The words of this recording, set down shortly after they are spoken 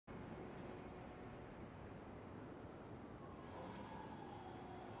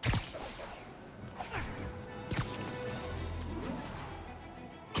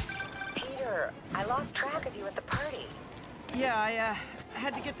lost track of you at the party. Yeah, I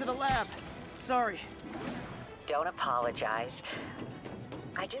had to get to the lab. Sorry. Don't apologize.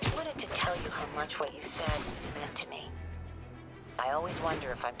 I just wanted to tell you how much what you said meant to me. I always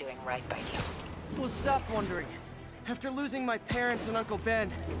wonder if I'm doing right by you. Well, stop wondering. After losing my parents and Uncle Ben,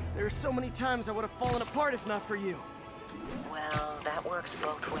 there are so many times I would have fallen apart if not for you. Well, that works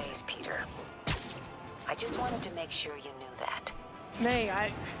both ways, Peter. I just wanted to make sure you knew that. May,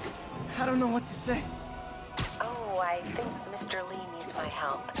 I don't know what to say. Oh, I think Mr. Lee needs my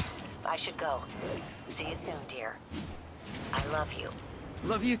help. I should go. See you soon, dear. I love you.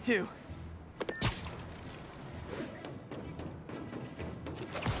 Love you too.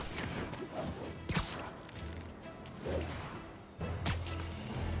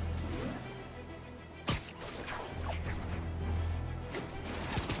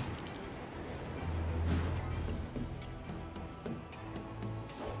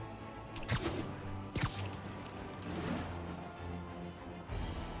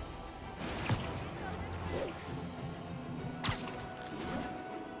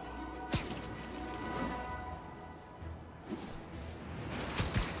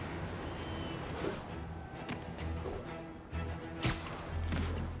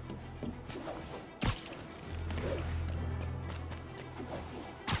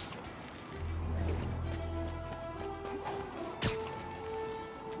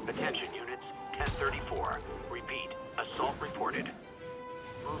 Attention units, 1034. Repeat, assault reported.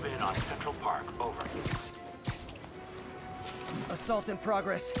 Move in on Central Park, over. Assault in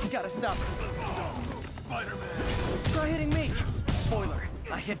progress. You gotta stop. Spider-Man. Try hitting me. Spoiler,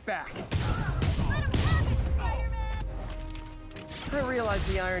 I hit back. I realize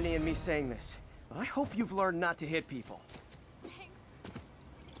the irony in me saying this, but I hope you've learned not to hit people.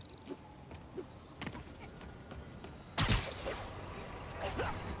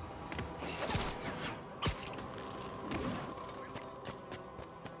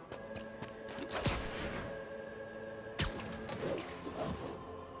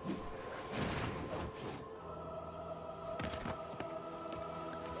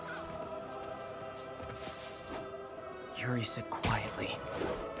 Yuri said quietly.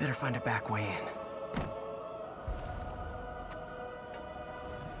 Better find a back way in.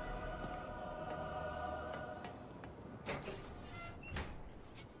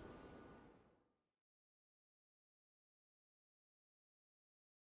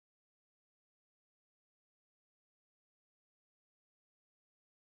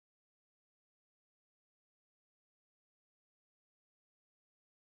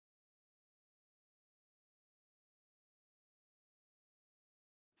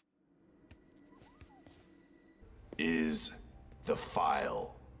 Is the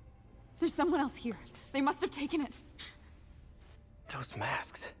file. There's someone else here. They must have taken it. Those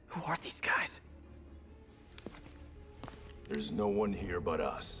masks. Who are these guys? There's no one here but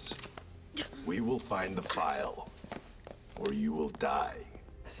us. We will find the file, or you will die.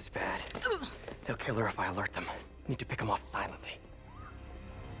 This is bad. They'll kill her if I alert them. Need to pick them off silently.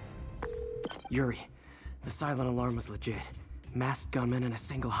 Yuri, the silent alarm was legit. Masked gunmen and a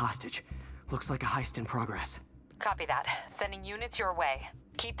single hostage. Looks like a heist in progress. Copy that. Sending units your way.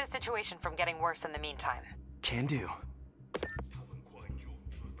 Keep the situation from getting worse in the meantime. Can do.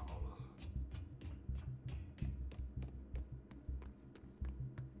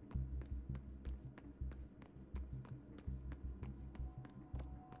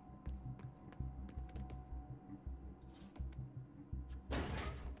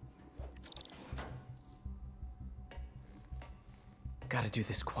 Gotta do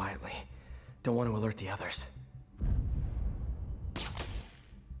this quietly. Don't want to alert the others.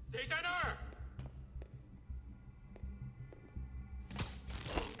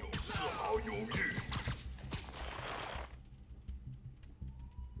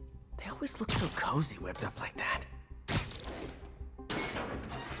 They always look so cozy whipped up like that.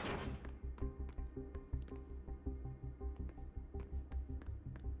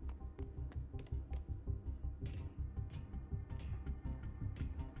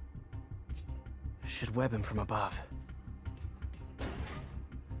 Should web him from above.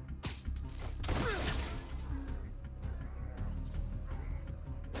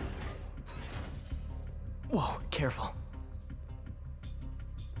 Whoa, careful.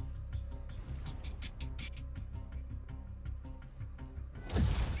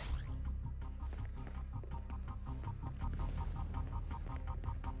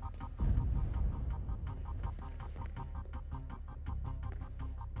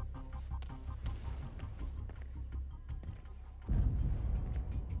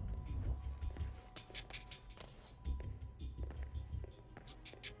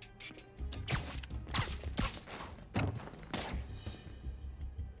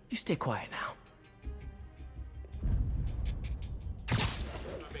 You stay quiet now.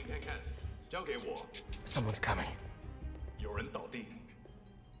 那边看看，交给我。 Someone's coming. 有人倒地，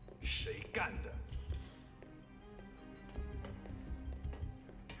谁干的？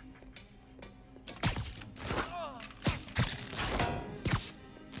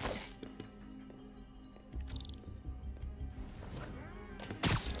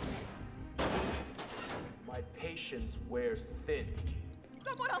 My patience wears thin.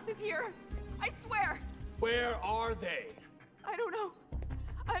 Someone else is here. I swear. Where are they? I don't know.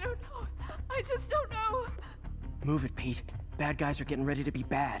 I don't know. I just don't know. Move it, Pete. Bad guys are getting ready to be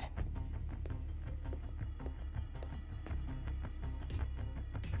bad.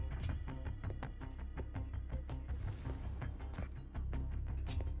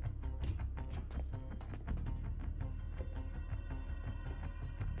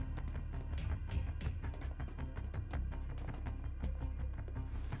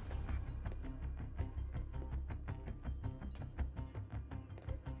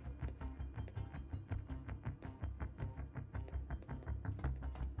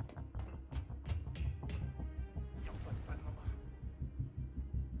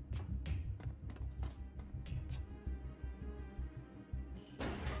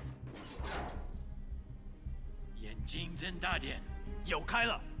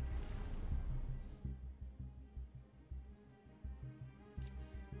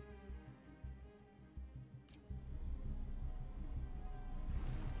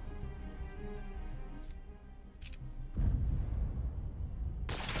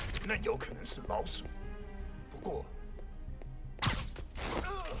 “那有可能是老鼠，不过……”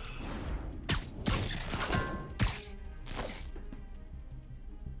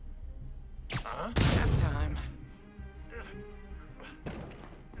 Nap time.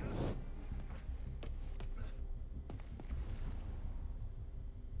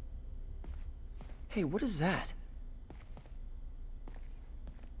 Hey, what is that?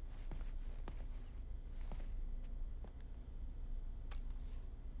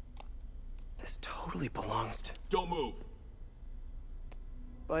 This totally belongs to... Don't move.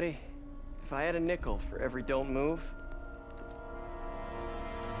 Buddy, if I had a nickel for every don't move...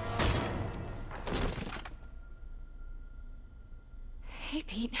 Hey,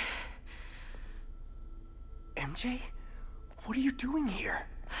 Pete. MJ? What are you doing here?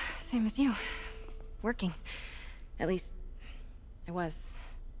 Same as you. Working. At least, I was.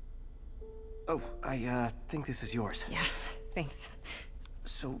 Oh, I think this is yours. Yeah, thanks.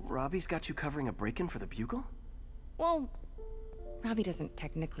 So, Robbie's got you covering a break-in for the Bugle? Well, Robbie doesn't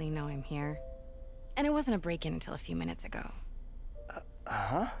technically know I'm here. And it wasn't a break-in until a few minutes ago.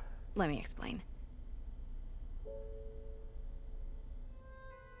 Uh-huh? Let me explain.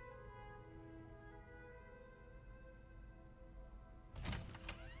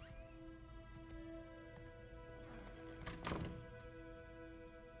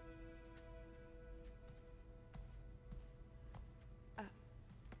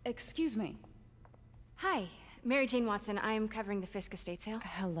 Excuse me. Hi, Mary Jane Watson. I'm covering the Fisk estate sale.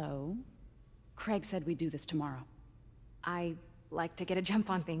 Hello. Craig said we'd do this tomorrow. I like to get a jump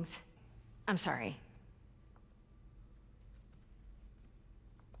on things. I'm sorry.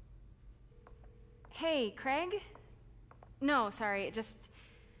 Hey, Craig? No, sorry, it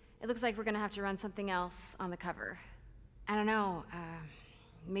looks like we're gonna have to run something else on the cover. I don't know,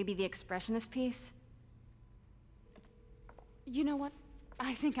 maybe the expressionist piece? You know what?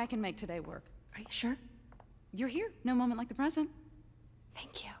 I think I can make today work. Are you sure? You're here. No moment like the present.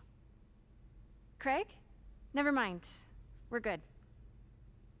 Thank you. Craig? Never mind. We're good.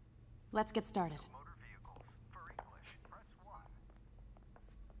 Let's get started.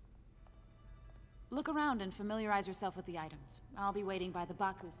 Look around and familiarize yourself with the items. I'll be waiting by the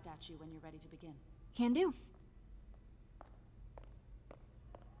Baku statue when you're ready to begin. Can do.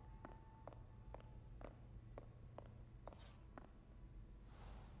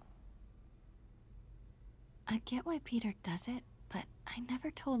 I get why Peter does it, but I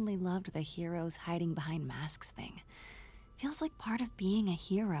never totally loved the heroes hiding behind masks thing. Feels like part of being a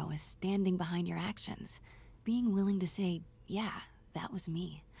hero is standing behind your actions. Being willing to say, yeah, that was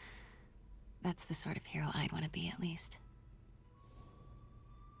me. That's the sort of hero I'd want to be, at least.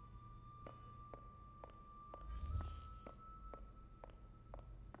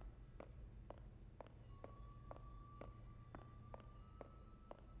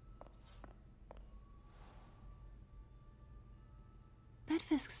 Bet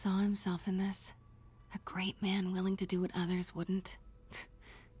Fisk saw himself in this. A great man willing to do what others wouldn't.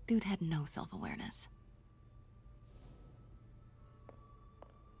 Dude had no self-awareness.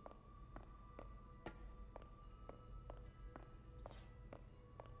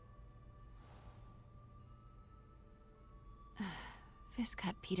 Fisk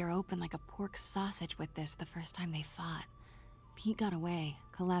cut Peter open like a pork sausage with this the first time they fought. Pete got away,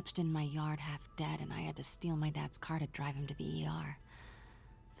 collapsed in my yard half dead, and I had to steal my dad's car to drive him to the ER.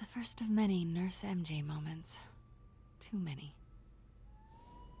 The first of many Nurse MJ moments. Too many.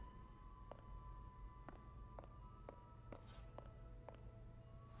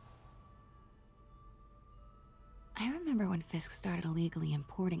 I remember when Fisk started illegally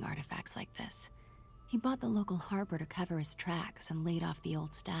importing artifacts like this. He bought the local harbor to cover his tracks and laid off the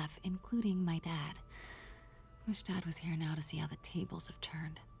old staff, including my dad. Wish Dad was here now to see how the tables have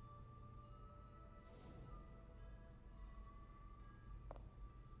turned.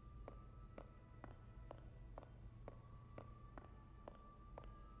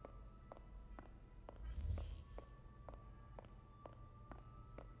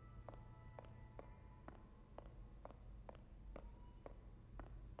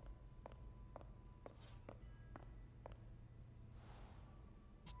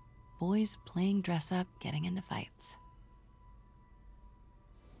 Boys playing dress up, getting into fights.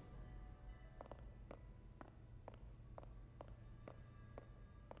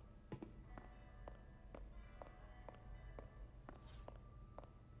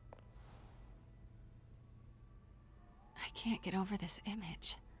 I can't get over this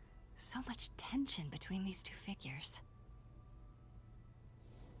image. So much tension between these two figures.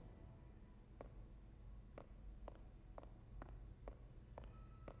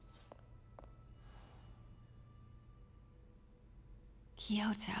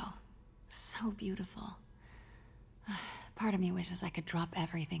 Kyoto. So beautiful. Part of me wishes I could drop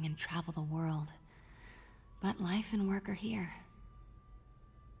everything and travel the world. But life and work are here.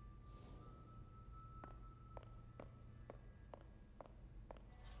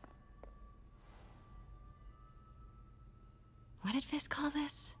 What did Fisk call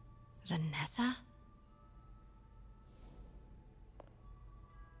this? Vanessa?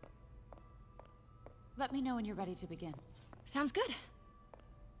 Let me know when you're ready to begin. Sounds good.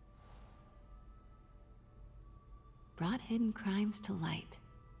 Brought hidden crimes to light.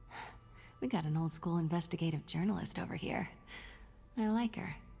 We got an old school investigative journalist over here. I like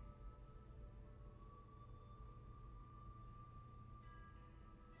her.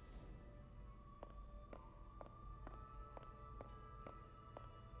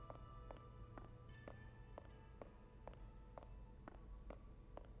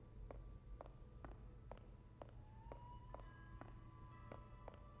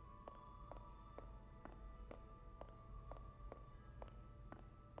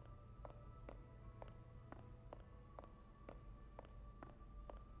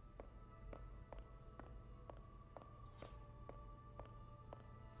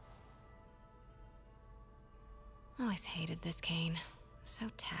 Always hated this cane. So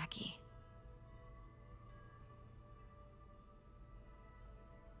tacky.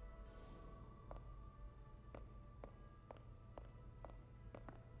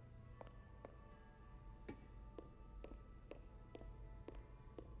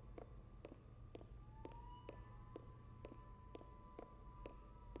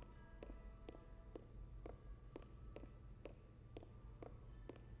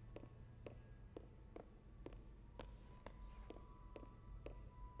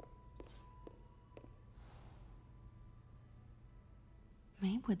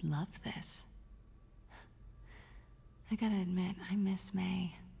 May would love this. I gotta admit, I miss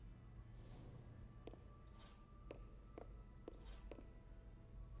May.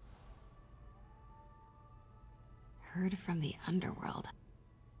 Heard from the underworld.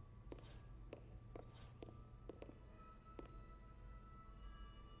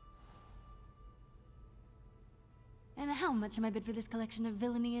 And how much am I bid for this collection of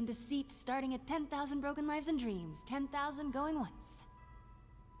villainy and deceit, starting at 10,000 broken lives and dreams, 10,000 going once?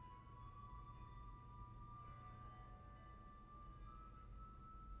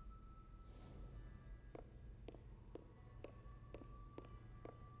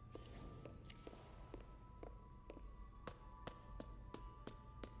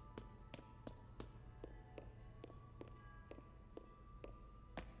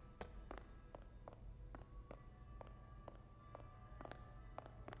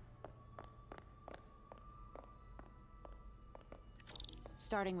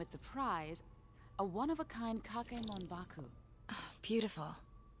 Starting with the prize, a one-of-a-kind Kakemon Baku. Oh, beautiful.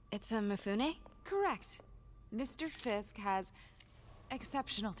 It's a Mifune? Correct. Mr. Fisk has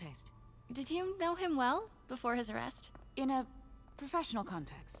exceptional taste. Did you know him well before his arrest? In a professional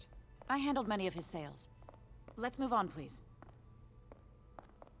context. I handled many of his sales. Let's move on, please.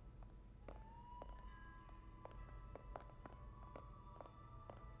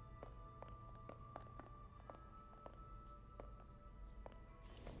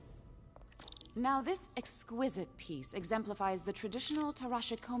 Now, this exquisite piece exemplifies the traditional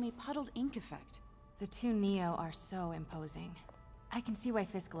Tarashikomi puddled ink effect. The two Neo are so imposing. I can see why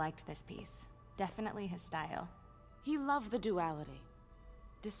Fisk liked this piece. Definitely his style. He loved the duality.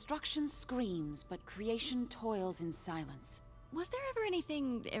 Destruction screams, but creation toils in silence. Was there ever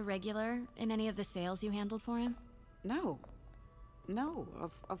anything irregular in any of the sales you handled for him? No. No,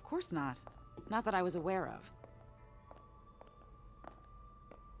 of course not. Not that I was aware of.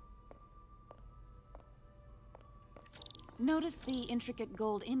 Notice the intricate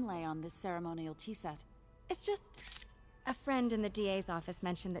gold inlay on this ceremonial tea set. It's just... a friend in the DA's office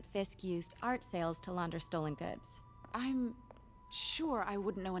mentioned that Fisk used art sales to launder stolen goods. I'm sure I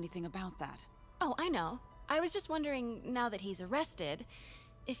wouldn't know anything about that. Oh, I know. I was just wondering, now that he's arrested,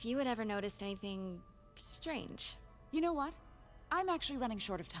 if you had ever noticed anything strange. You know what? I'm actually running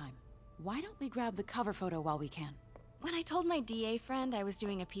short of time. Why don't we grab the cover photo while we can? When I told my DA friend I was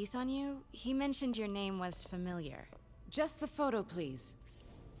doing a piece on you, he mentioned your name was familiar. Just the photo, please.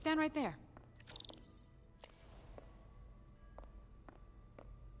 Stand right there.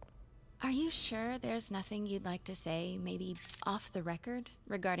 Are you sure there's nothing you'd like to say, maybe off the record,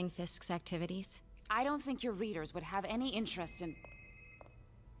 regarding Fisk's activities? I don't think your readers would have any interest in...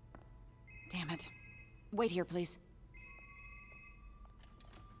 Damn it. Wait here, please.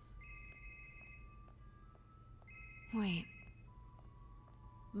 Wait.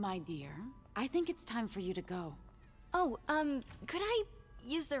 My dear, I think it's time for you to go. Oh, could I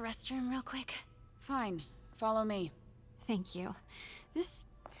use the restroom real quick? Fine. Follow me. Thank you. This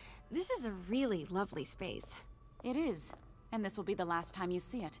is a really lovely space. It is. And this will be the last time you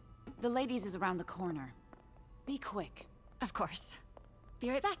see it. The ladies is around the corner. Be quick. Of course. Be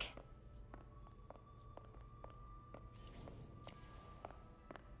right back.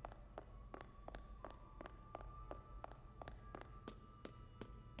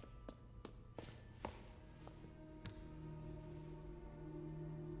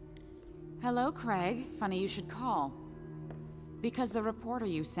 Hello, Craig. Funny you should call. Because the reporter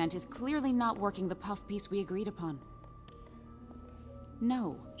you sent is clearly not working the puff piece we agreed upon.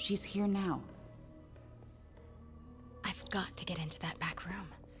 No, she's here now. I've got to get into that back room.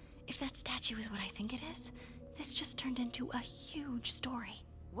 If that statue is what I think it is, this just turned into a huge story.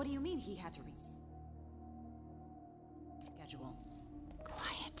 What do you mean he had to schedule?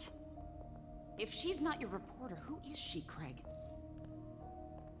 Quiet. If she's not your reporter, who is she, Craig?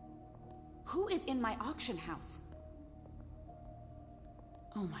 Who is in my auction house?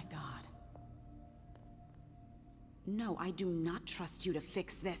 Oh my god. No, I do not trust you to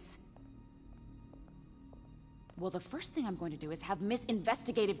fix this. Well, the first thing I'm going to do is have Miss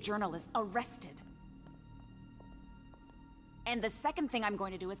Investigative Journalist arrested. And the second thing I'm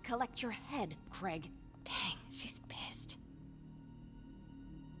going to do is collect your head, Craig. Dang, she's pissed.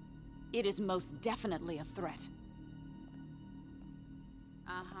 It is most definitely a threat.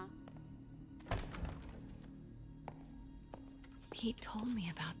 Uh-huh. Pete told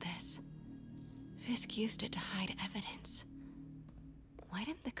me about this. Fisk used it to hide evidence. Why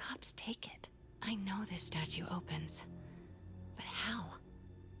didn't the cops take it? I know this statue opens, but how?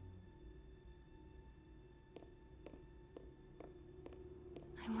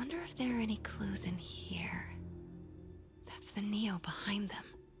 I wonder if there are any clues in here. That's the Neo behind them,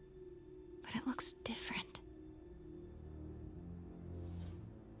 but it looks different.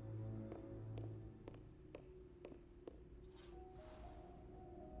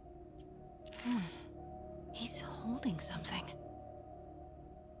 He's holding something.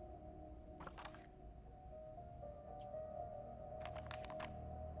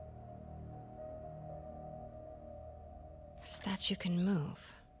 Statue can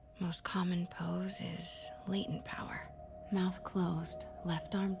move. Most common pose is latent power. Mouth closed,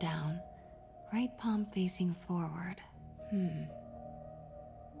 left arm down, right palm facing forward.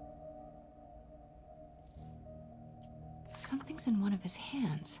 Something's in one of his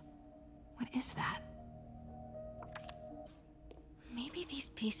hands. What is that? Maybe these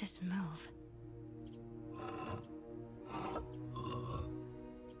pieces move.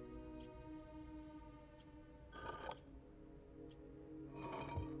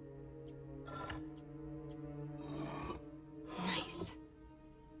 Nice.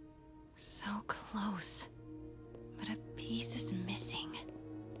 So close. But a piece is missing.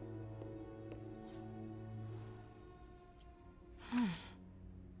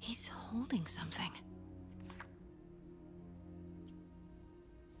 He's holding something.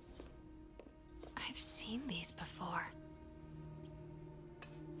 I've seen these before.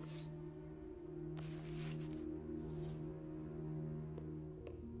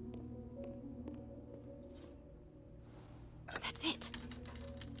 That's it.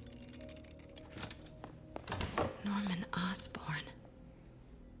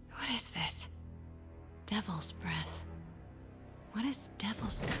 Devil's breath? What is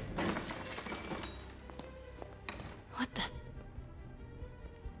devil's... What the...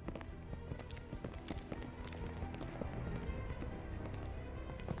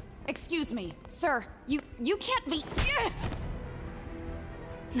 Excuse me, sir. You can't be...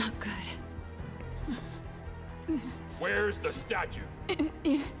 Not good. Where's the statue?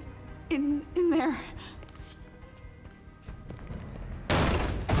 In there.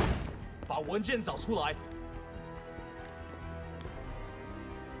 把文件找出来。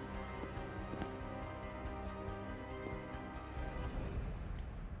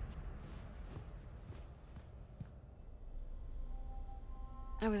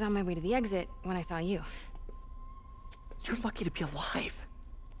 I was on my way to the exit when I saw you. You're lucky to be alive.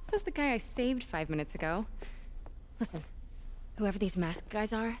 Says the guy I saved 5 minutes ago. Listen, whoever these masked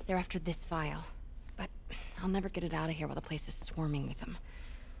guys are, they're after this file. But I'll never get it out of here while the place is swarming with them.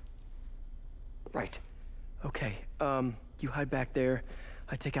 Right. Okay, you hide back there.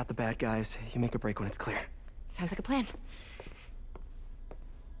 I take out the bad guys. You make a break when it's clear. Sounds like a plan.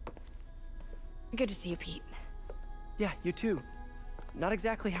 Good to see you, Pete. Yeah, you too. Not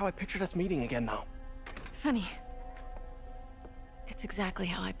exactly how I pictured us meeting again, though. Funny. It's exactly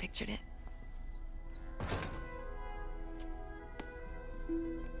how I pictured it.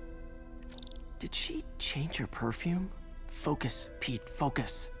 Did she change her perfume? Focus, Pete,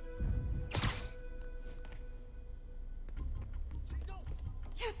 focus.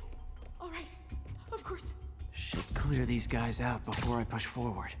 Yes. All right. Of course. Should clear these guys out before I push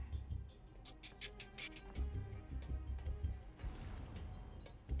forward.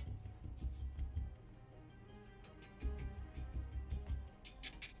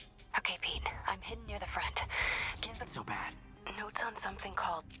 Okay, Pete. I'm hidden near the front. Give them So bad. notes on something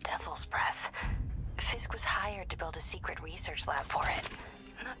called Devil's Breath. Fisk was hired to build a secret research lab for it.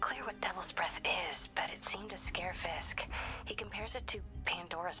 Not clear what Devil's Breath is, but it seemed to scare Fisk. He compares it to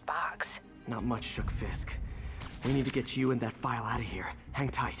Pandora's box. Not much, Shook Fisk. We need to get you and that file out of here. Hang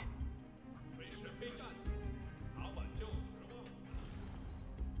tight.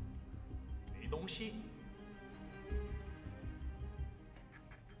 没东西。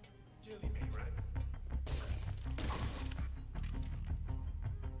这里没人。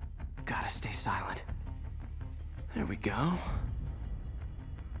 Gotta stay silent. There we go.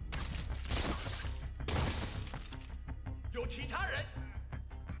 有其他人，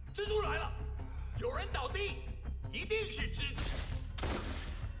蜘蛛来了，有人倒地，一定是蜘蛛。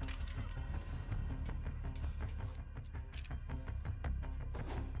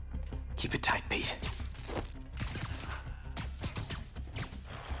 Keep it tight, Pete.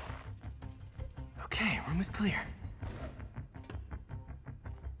 Okay, room is clear.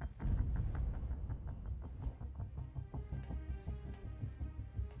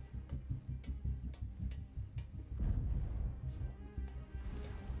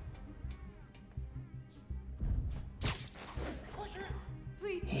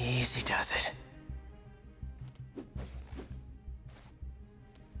 Easy does it.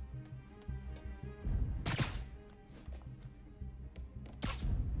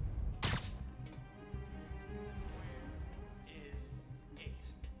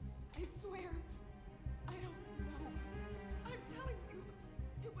 I swear, I don't know. I'm telling you,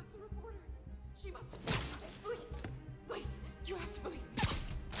 it was the reporter. She must have... Please, please, you have to believe me.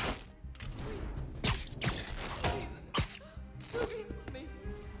 Please, believe me,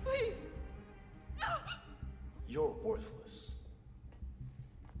 please. You're worthless.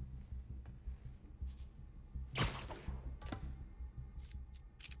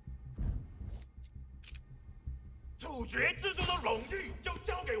 处决蜘蛛的荣誉就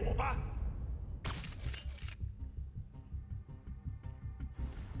交给我吧。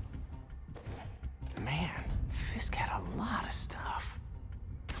 Man, Fisk had a lot of stuff.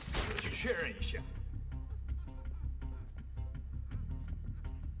 我去确认一下。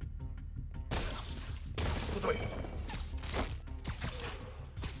不对，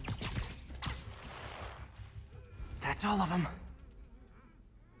 That's all of them.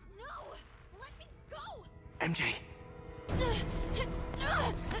 No! Let me go! MJ,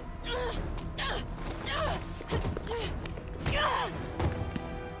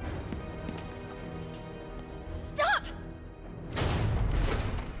 Stop!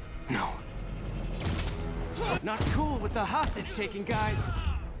 no. Not cool with the hostage-taking, guys.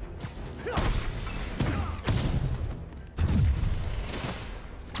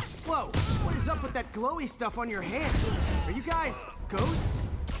 Whoa, what is up with that glowy stuff on your hand? Are you guys ghosts?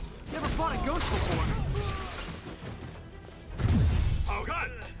 Never fought a ghost before. 好看，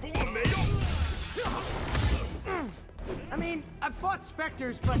不过没用。 I mean, I've fought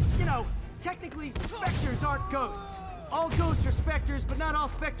specters, but, you know, Technically, specters aren't ghosts. All ghosts are specters, but not all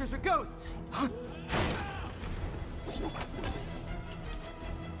specters are ghosts. Huh?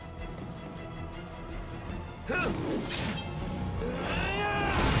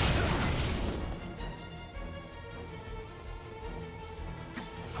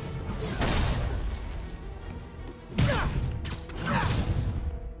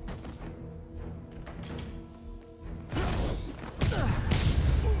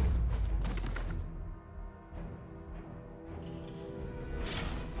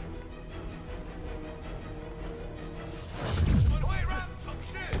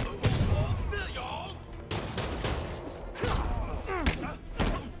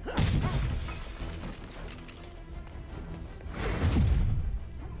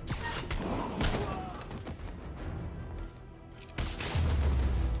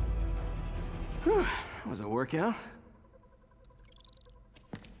 Was it a workout?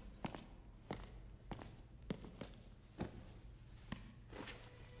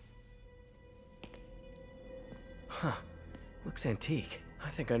 Huh. Looks antique. I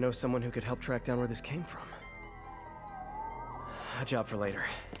think I know someone who could help track down where this came from. A job for later.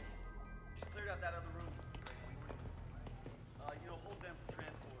 Cleared out that other room. Hold them for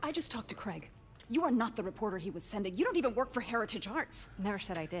transport. I just talked to Craig. You are not the reporter he was sending. You don't even work for Heritage Arts. Never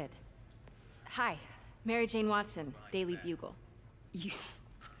said I did. Hi, Mary Jane Watson, Daily Bugle. You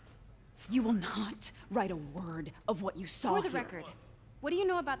will not write a word of what you saw For the here. record, what do you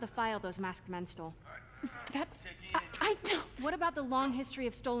know about the file those masked men stole? That... I don't... What about the long history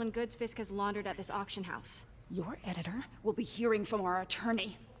of stolen goods Fisk has laundered at this auction house? Your editor will be hearing from our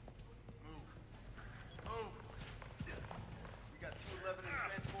attorney. Move. We got 211 in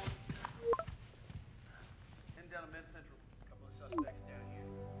transport. Heading down to Med Central. A couple of suspects down here.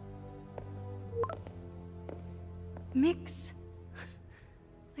 Mix?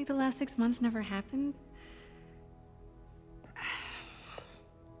 Like the last 6 months never happened?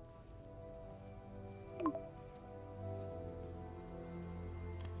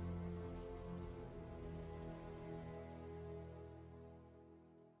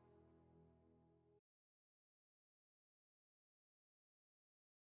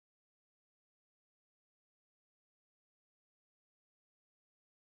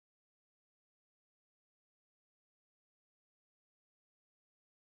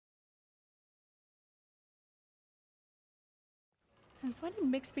 Since when did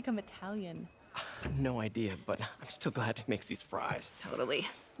Mix become Italian? No idea, but I'm still glad he makes these fries. Totally.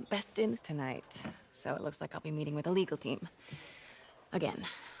 Best ins tonight. So it looks like I'll be meeting with the legal team. Again.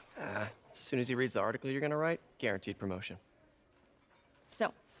 As soon as he reads the article you're gonna write, guaranteed promotion.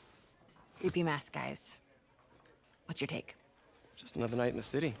 So, creepy mask guys. What's your take? Just another night in the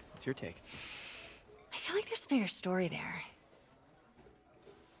city. What's your take? I feel like there's a bigger story there.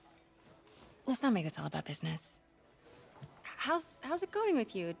 Let's not make this all about business. How's it going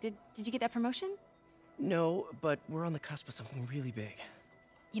with you? Did you get that promotion? No, but we're on the cusp of something really big.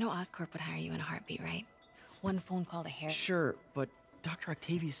 You know Oscorp would hire you in a heartbeat, right? One phone call to Harry. Sure, but Dr.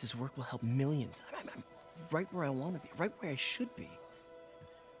 Octavius's work will help millions. I'm right where I want to be, right where I should be.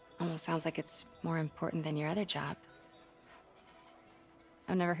 Almost sounds like it's more important than your other job.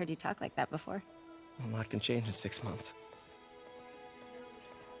 I've never heard you talk like that before. A lot can change in 6 months.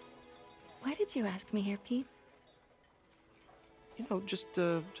 Why did you ask me here, Pete? You know, just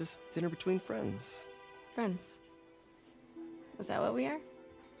dinner between friends. Friends. Is that what we are?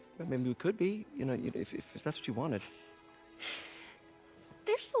 Well, maybe we could be, you know, if that's what you wanted.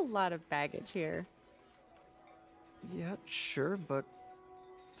 There's a lot of baggage here. Yeah, sure, but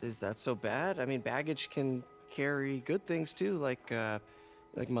is that so bad? I mean, baggage can carry good things too, like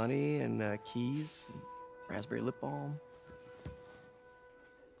money and keys, and raspberry lip balm.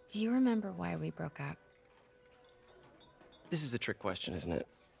 Do you remember why we broke up? This is a trick question, isn't it?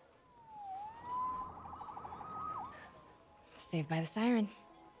 Saved by the siren.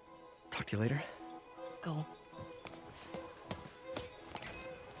 Talk to you later. Go.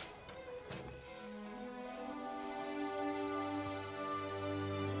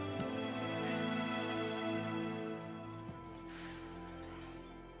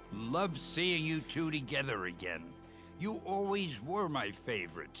 Love seeing you two together again. You always were my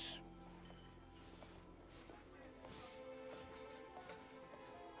favorites.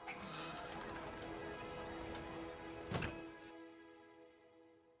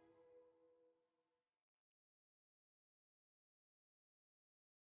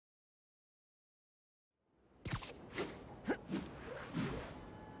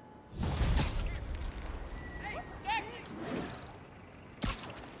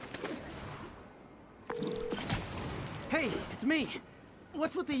 Hey, it's me.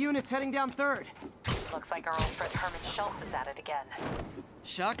 What's with the units heading down 3rd? Looks like our old friend Herman Schultz is at it again.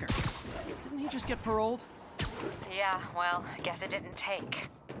 Shocker. Didn't he just get paroled? Yeah, well, guess it didn't take.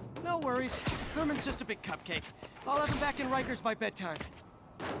 No worries. Herman's just a big cupcake. I'll have him back in Rikers by bedtime.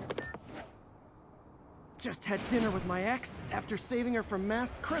 Just had dinner with my ex after saving her from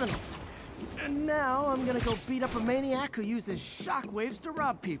masked criminals. And now I'm gonna go beat up a maniac who uses shockwaves to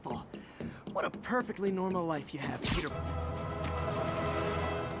rob people. What a perfectly normal life you have, Peter.